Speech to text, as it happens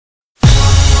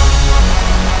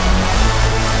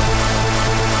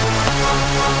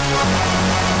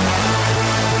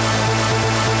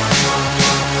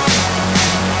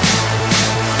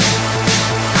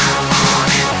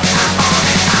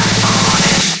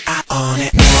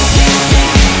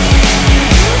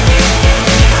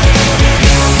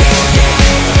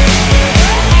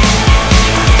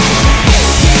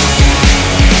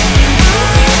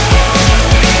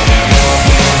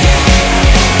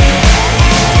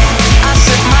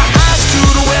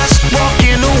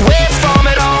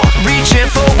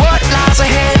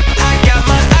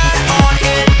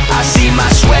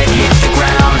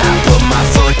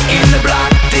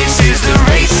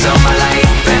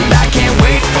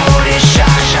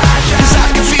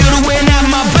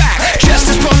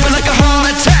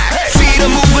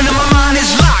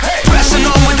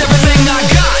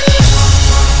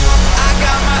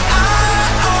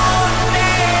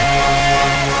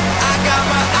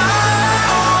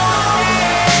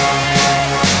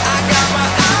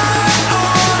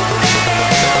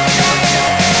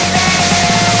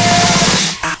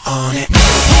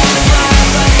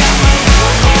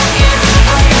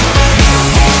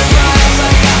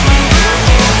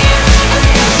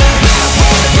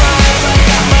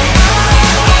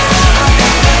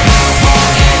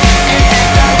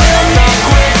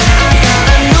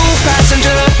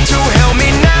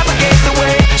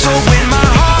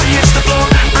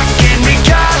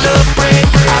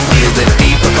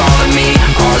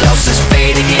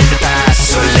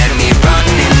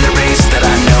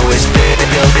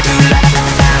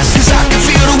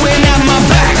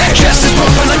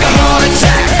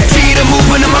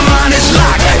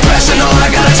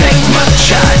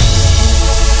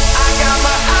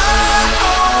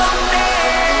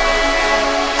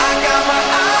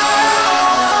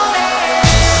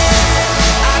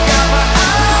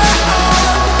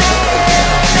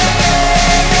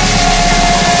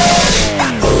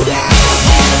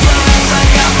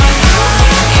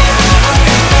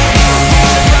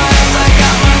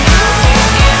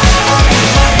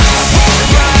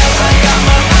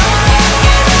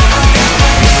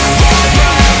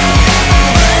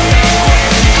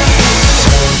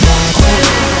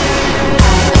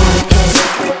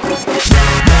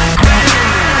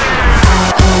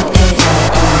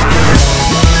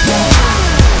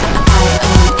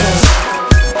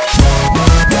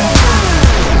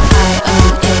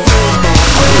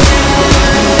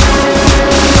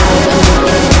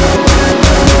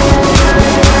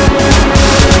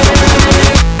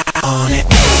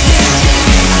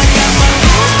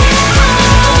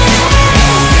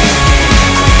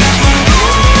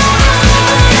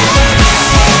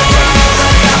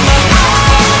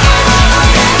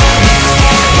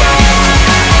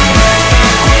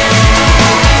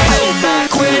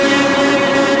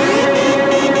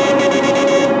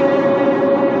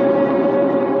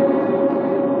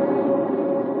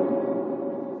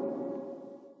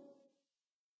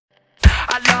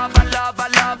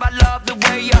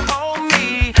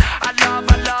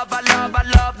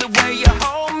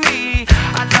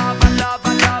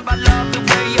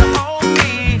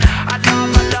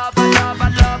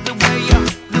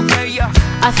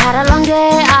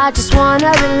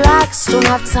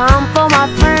have time for my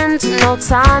friends, no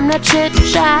time to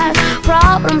chit-chat.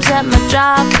 Problems at my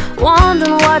job,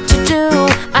 wondering what to do.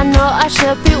 I know I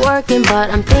should be working, but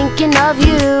I'm thinking of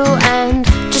you. And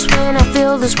just when I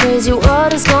feel this crazy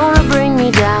world is gonna bring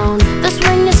me down, that's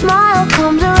when your smile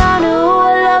comes around. Ooh,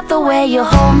 I love the way you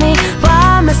hold me.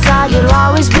 By my side you'll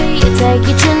always be. You take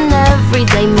each and every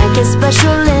day, make it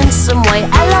special in some way.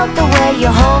 I love the way you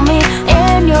hold me.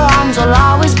 In your arms I'll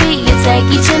always be. You take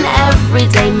each and every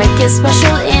day, make it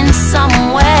special in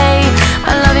some way.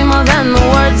 I love you more than the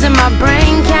words in my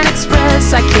brain can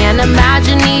express. I can't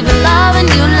imagine even loving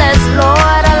you less.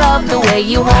 Lord, I love the way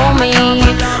you hold me.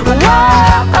 Whoa,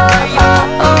 oh, oh,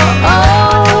 oh, oh,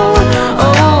 oh,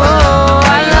 oh,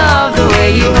 I love the way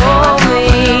you hold me.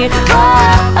 Oh,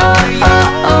 oh, oh,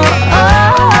 oh,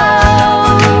 oh.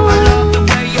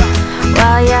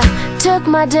 Well, you took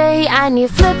my day and you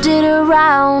flipped it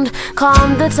around,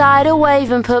 calmed the tidal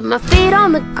wave and put my feet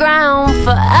on the ground.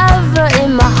 Forever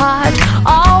in my heart,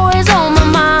 always on my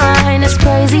mind. It's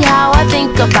crazy how I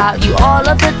think about you all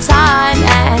of the time.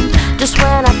 And just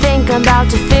when I think I'm about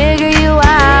to figure you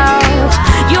out,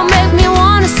 you make me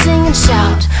wanna sing and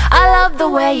shout. I love the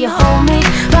way you hold me.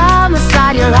 By my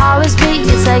side you'll always be.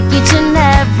 You take each and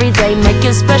every day, make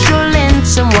it special in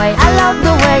some way. I love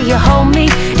the way you hold me.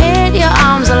 In your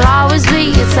arms I'll always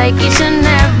be. You take each and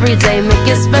every day, make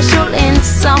it special in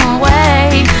some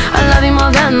way. I love you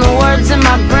more than the words in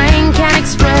my brain can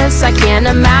express. I can't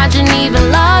imagine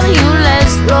even loving you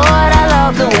less. Lord, I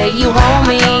love the way you hold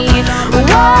me. Whoa,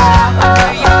 oh,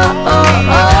 oh, oh,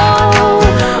 oh,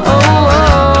 oh,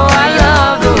 oh, I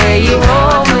love the way you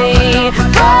hold me.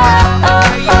 Oh, oh,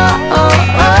 oh, oh,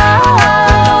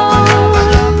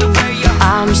 oh.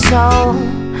 I'm so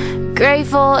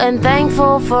grateful and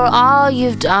thankful for all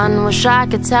you've done. Wish I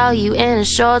could tell you in a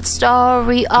short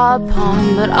story or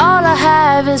poem, but all I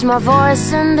have is my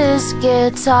voice and this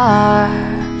guitar,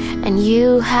 and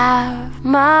you have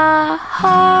my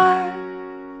heart.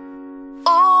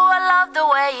 Ooh, I love the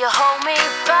way you hold me.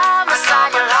 By my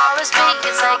side you'll always be.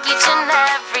 You take each and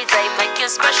every day, make it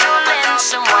special in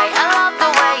some way. I love the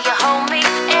way you hold me.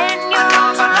 In your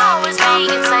arms I'll always be.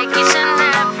 You take each and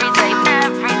every day,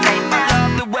 every day,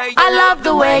 every day. I love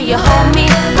the way you hold me.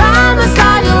 By my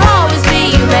side you'll always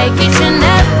be. You make each and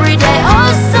every day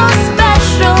oh so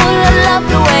special. I love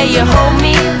the way you hold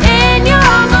me. In your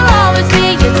arms I'll always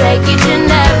be. You take each and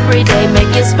every day,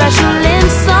 make it special in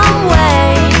some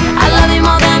way. I love you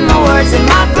more than the words in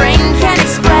my brain can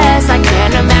express. I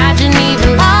can't imagine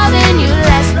even loving you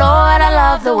less. Lord, I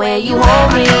love the way you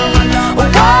hold me. Whoa,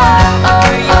 oh, oh,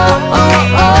 oh,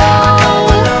 oh,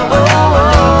 oh,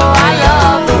 oh, I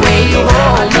love the way you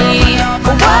hold me.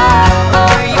 Whoa,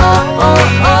 oh, oh, oh,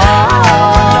 oh,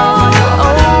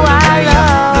 oh, I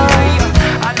love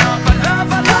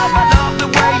the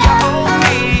way you hold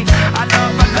me. I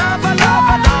love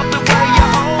the way you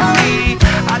hold me.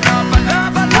 I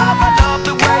love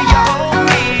the way you hold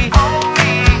me.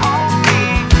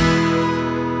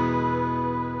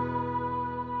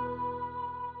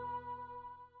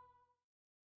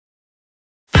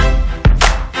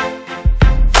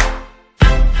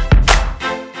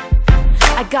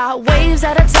 I got waves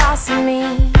that are tossing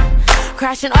me,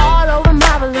 crashing all over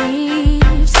my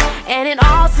beliefs. And in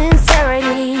all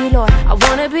sincerity, Lord, I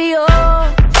wanna be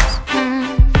yours.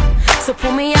 So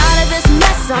pull me out of this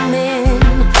mess I'm in,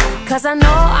 'cause I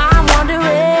know I'm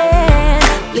wandering.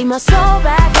 Leave my soul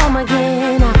back home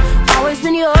again. I've always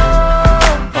been yours.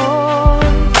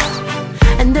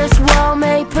 And this world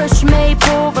may push, may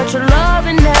pull, but your love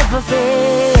it never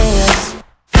fails.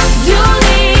 You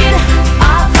lead,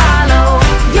 I follow.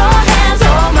 Your hands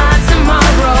hold my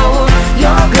tomorrow.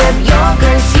 Your grip, your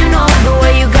grace, you know the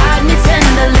way you guide me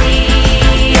tenderly.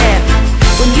 Yeah.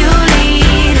 When you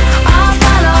lead, I'll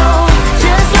follow.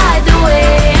 Just like the way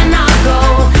and I'll go,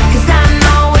 'cause I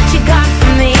know what you got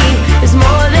for me is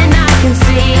more than I can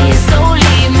see. So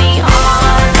lead me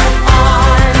on,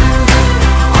 on,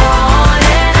 on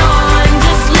and on.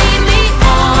 Just lead me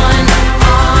on,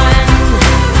 on,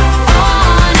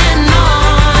 on and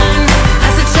on.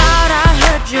 As a child I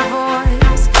heard your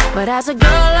voice, but as a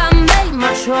girl I made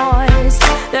my choice.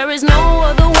 There is no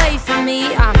other way for me,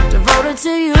 I'm devoted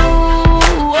to you.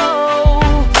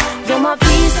 You're my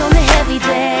peace on the heavy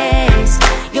days.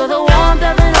 You're the warmth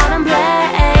of an autumn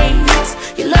blaze.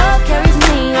 Your love carries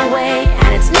me away,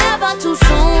 and it's never too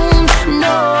soon,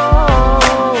 no.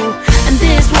 And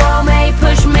this world may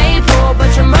push, may pull, but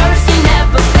your mercy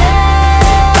never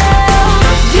fails.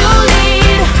 You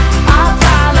lead, I'll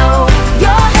follow.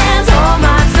 Your hands hold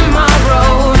my tomorrow.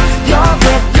 Your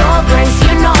grip, your grace,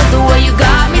 you know the way you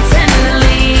got me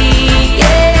tenderly.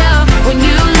 Yeah, when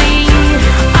you lead,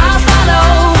 I'll follow.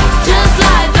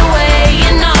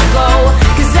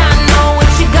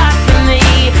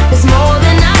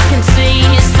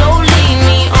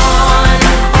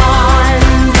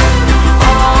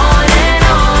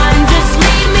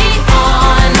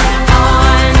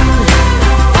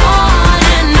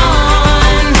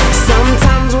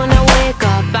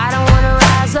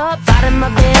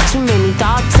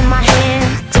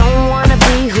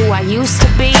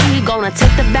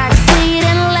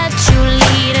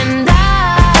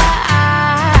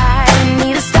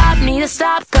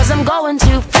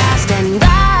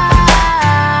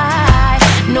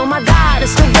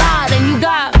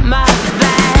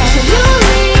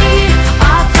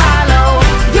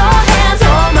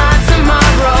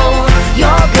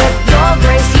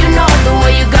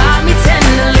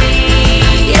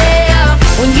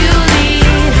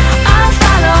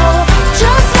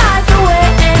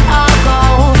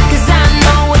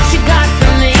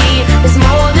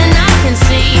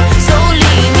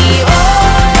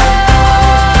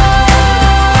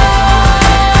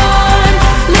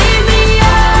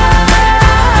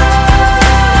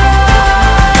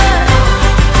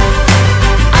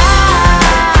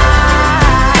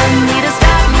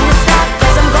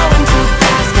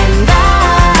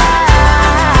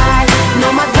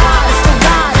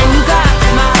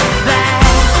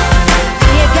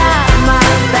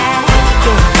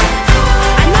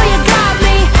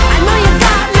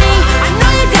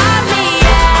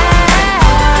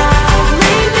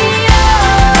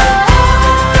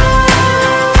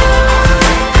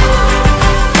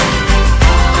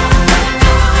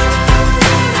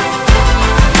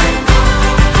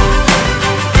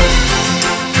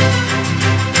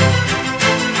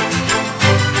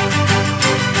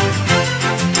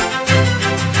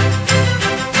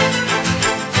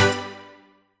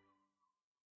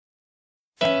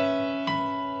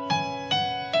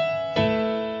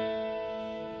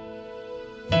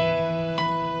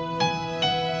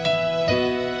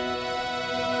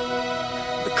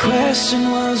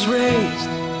 question was raised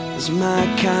as my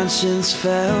conscience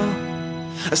fell,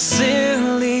 a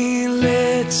silly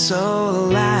little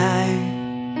lie.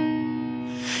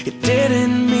 It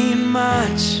didn't mean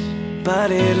much,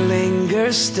 but it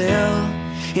lingers still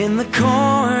in the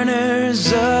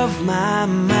corners of my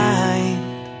mind.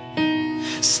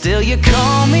 Still you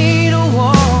call me to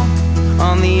walk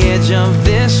on the edge of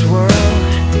this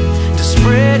world, to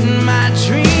spread my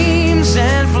dreams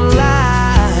and fly.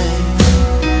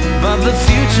 But the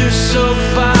future's so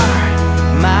far,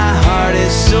 my heart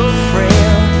is so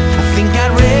frail, I think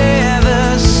I'd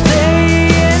rather stay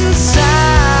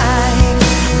inside.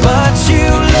 But you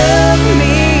love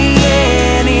me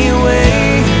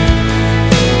anyway.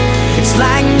 It's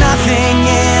like nothing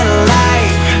in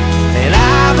life that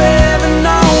I've ever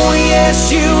known.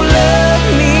 Yes, you love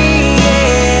me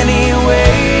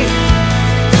anyway.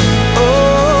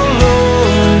 Oh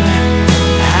Lord,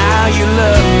 how you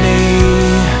love me,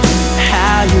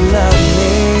 how you love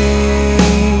me.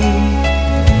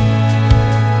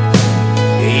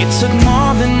 It took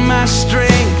more than my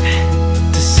strength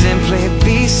to simply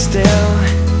be still,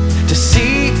 to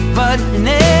seek but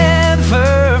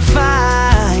never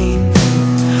find.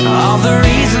 All the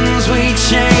reasons we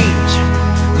change,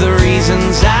 the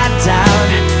reasons I doubt,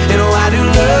 and why do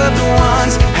loved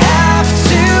ones have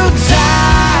to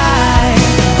die?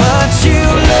 But you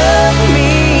love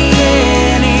me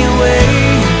anyway.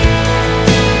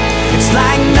 It's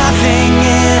like nothing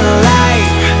in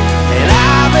life that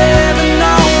I've ever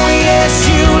known. Yes,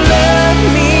 you love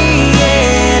me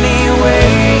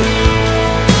anyway.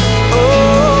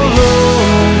 Oh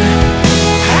Lord,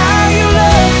 how you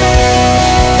love me.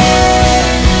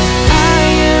 I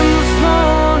am the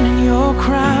thorn in your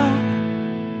crown,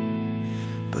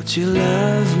 but you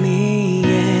love me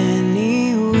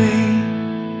anyway.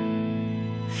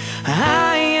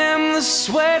 I am the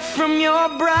sweat from your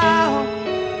brow,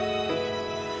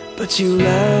 but you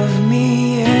love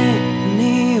me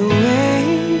anyway.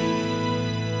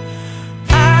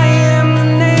 I am the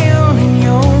nail in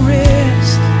your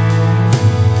wrist,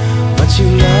 but you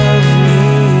love me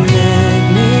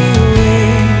anyway.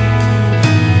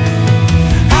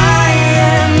 I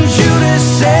am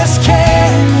Judas's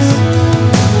kiss,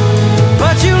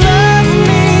 but you love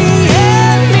me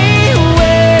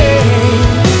anyway.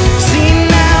 See,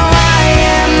 now I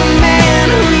am the man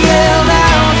who yelled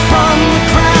out from the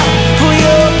crowd for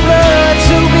your blood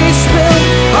to be spilled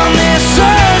on this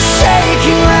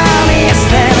earth-shaking ground. Yes,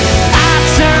 then I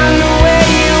turned away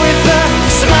with a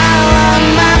smile on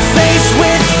my face,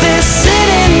 with this sin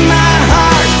in my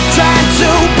heart, trying to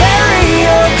bury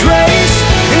your grace.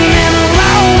 And then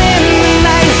alone in the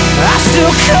night, I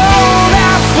still called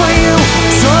out for you,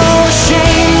 so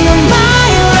ashamed of my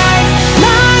life,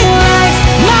 my life,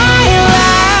 my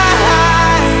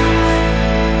life.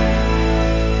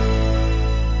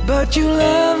 But you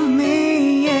love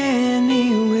me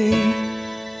anyway.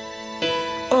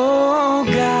 Oh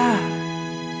God,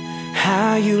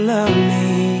 how you love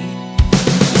me.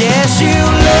 Yes, you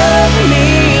love me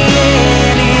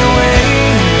anyway.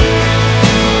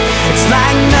 It's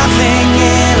like nothing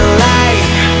in life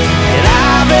that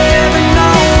I've ever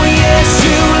known. Yes,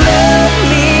 you love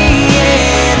me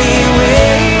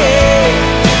anyway.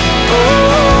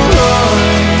 Oh Lord,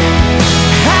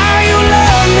 how you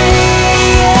love me.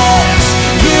 Yes,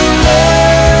 you love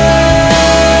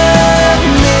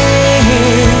me.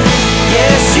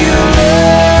 Yes, you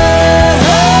love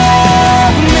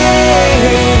me.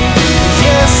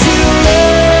 Yes, you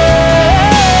love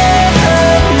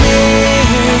me.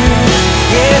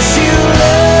 Yes, you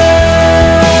love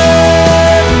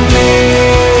me.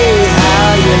 How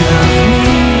you love me,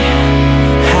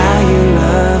 how you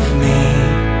love me,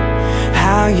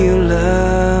 how you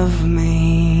love me.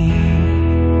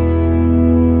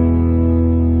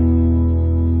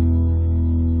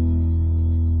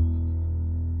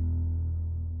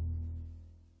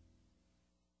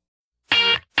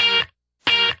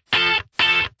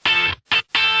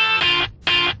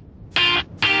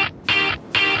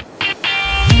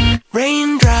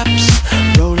 Raindrops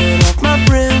rolling off my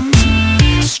brim,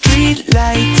 street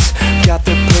lights got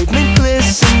the pavement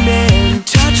glistening.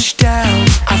 Touchdown,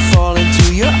 I fall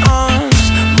into your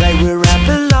arms, right where I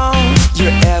belong,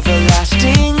 your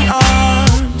everlasting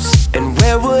arms. And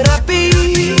where would I be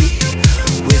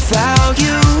without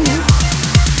you?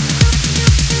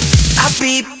 I'd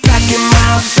be packing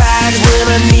my bags when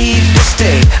I need to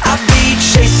stay. I'd be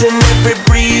chasing every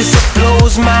breeze that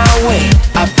blows my way.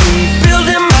 I'd be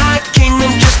building my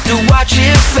kingdom just to watch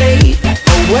it fade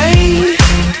away.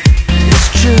 It's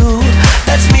true,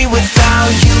 that's me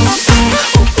without you. Ooh,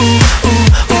 ooh, ooh, ooh,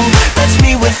 ooh. That's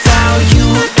me without you.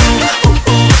 Ooh, ooh,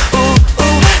 ooh.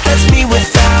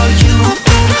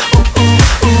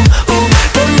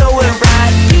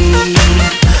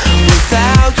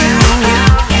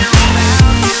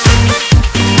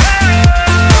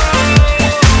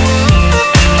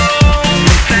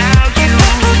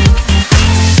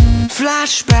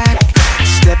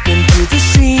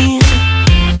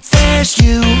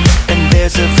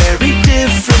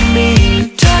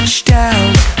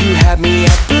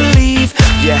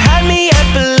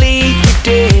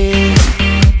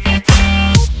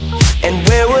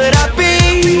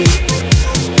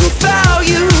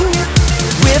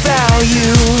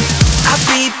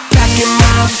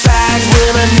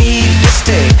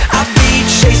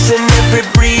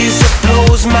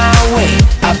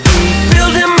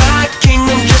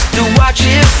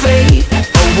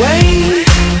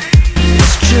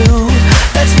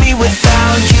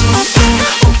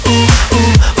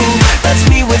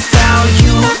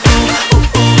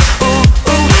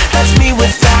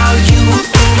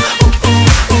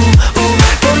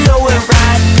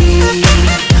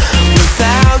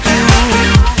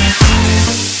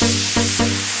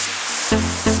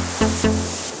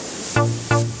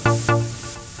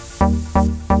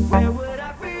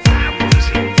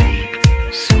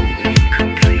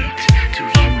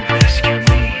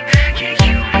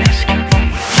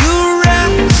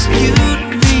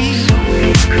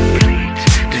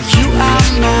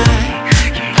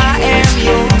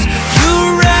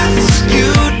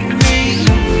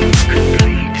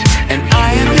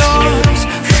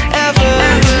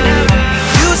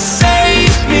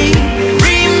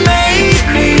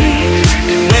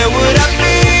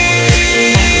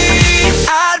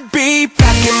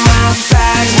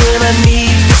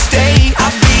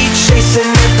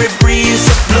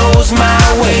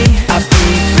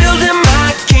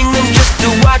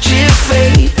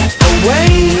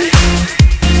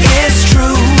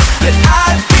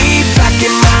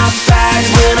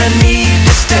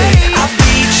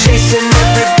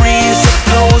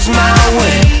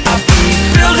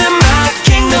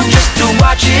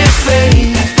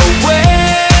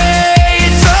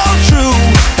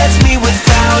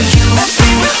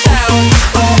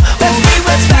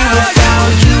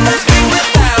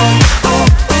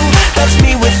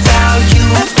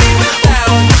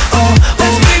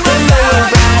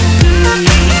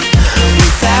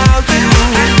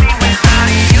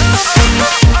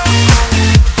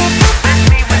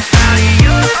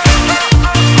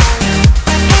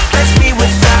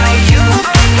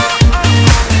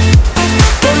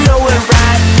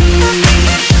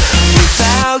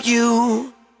 you.